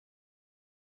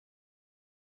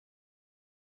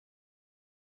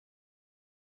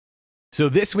So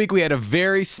this week we had a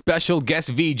very special guest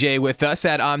VJ with us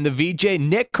at I'm the VJ.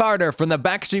 Nick Carter from the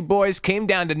Backstreet Boys came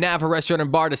down to Nava Restaurant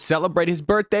and Bar to celebrate his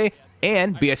birthday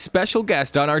and be a special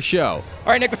guest on our show. All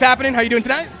right, Nick, what's happening? How you doing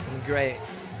tonight? Great.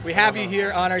 We have you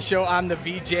here on our show, I'm the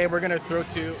VJ. We're going to throw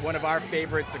to one of our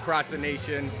favorites across the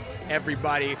nation,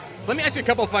 everybody. Let me ask you a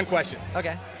couple of fun questions.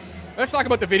 Okay. Let's talk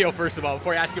about the video first of all,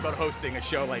 before I ask you about hosting a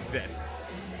show like this.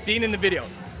 Being in the video,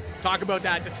 talk about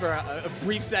that just for a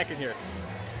brief second here.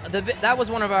 That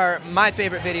was one of my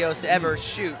favorite videos to ever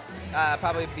shoot,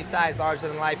 probably besides Larger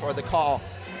Than Life or The Call.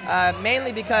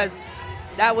 Mainly because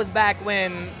that was back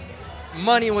when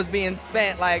money was being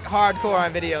spent like hardcore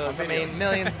on videos. I mean,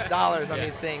 millions of dollars on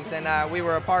these things, and we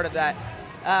were a part of that.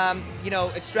 You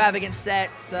know, extravagant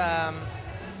sets.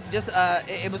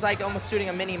 It was like almost shooting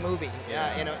a mini movie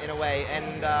in a way.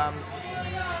 And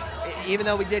even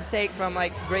though we did take from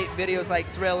like great videos like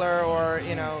Thriller or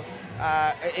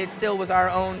it still was our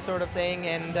own sort of thing,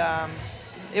 and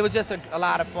it was just a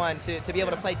lot of fun to be able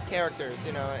to play characters,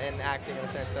 and acting in a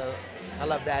sense. So I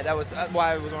love that. That was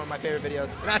why it was one of my favorite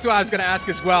videos. And that's what I was going to ask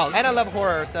as well. And I love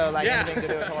horror, so like anything to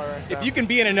do with horror. So. If you can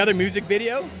be in another music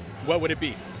video, what would it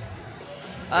be?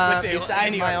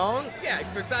 Besides my own? Yeah,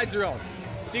 besides your own.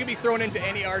 If you could be thrown into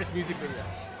any artist's music video.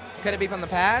 Could it be from the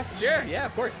past? Sure, yeah,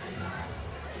 of course.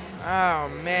 Oh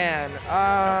man,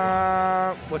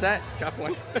 what's that? Tough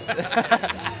one.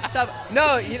 Tough.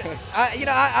 No,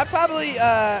 I probably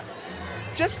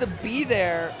just to be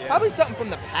there. Yeah. Probably something from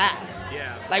the past.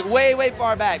 Yeah. Like way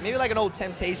far back. Maybe like an old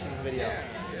Temptations video. Yeah.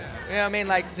 You know what I mean?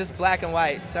 Like just black and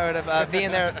white, sort of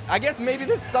being there. I guess maybe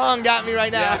this song got me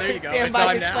right now. Yeah, there you go. Stand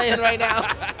by Me's playing right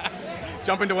now.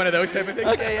 Jump into one of those type of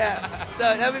things. Okay, yeah.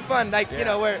 So that'd be fun. Like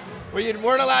where you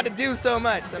weren't allowed to do so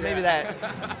much. So maybe that.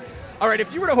 All right,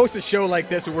 if you were to host a show like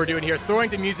this, what we're doing here, throwing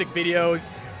to music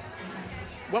videos,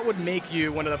 what would make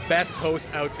you one of the best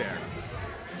hosts out there?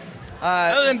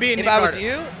 Other than being Nick Carter. If I was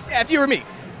you? Yeah, if you were me.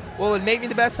 What would make me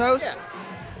the best host?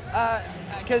 Yeah.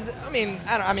 Because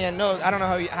I don't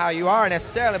know how you are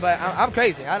necessarily, but I'm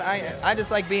crazy. I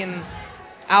just like being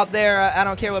out there. I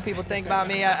don't care what people think about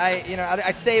me.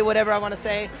 I say whatever I want to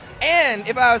say. And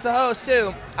if I was a host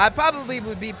too, I probably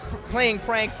would be playing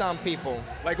pranks on people.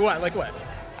 Like what? Like what?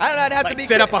 I don't know. I'd have to be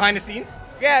set up behind the scenes.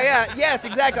 Yes,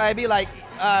 exactly. I'd be like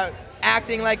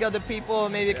acting like other people,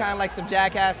 maybe kind of like some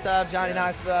jackass stuff. Johnny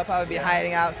Knoxville, probably be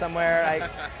hiding out somewhere,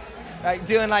 like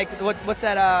doing like what's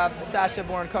that Sacha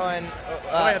Baron Cohen?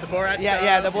 The Borat.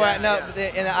 Yeah, the Borat.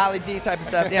 In the Ali G type of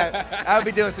stuff. Yeah, I would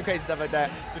be doing some crazy stuff like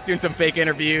that. Just doing some fake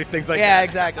interviews, things like that. Yeah,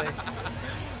 exactly.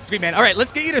 Sweet man. All right,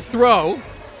 let's get you to throw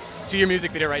to your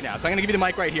music video right now. So I'm gonna give you the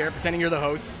mic right here, pretending you're the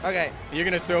host. Okay. And you're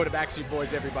gonna throw to Backstreet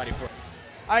Boys, everybody for.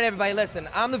 All right, everybody, listen.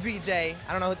 I'm the VJ. I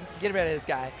don't know. Get rid of this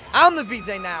guy. I'm the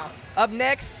VJ now. Up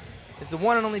next is the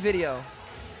one and only video.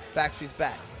 Backstreet's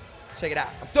back. Check it out.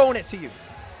 I'm throwing it to you.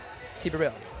 Keep it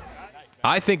real.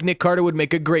 I think Nick Carter would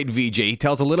make a great VJ. He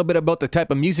tells a little bit about the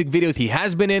type of music videos he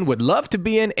has been in, would love to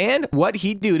be in, and what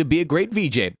he'd do to be a great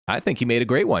VJ. I think he made a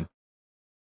great one.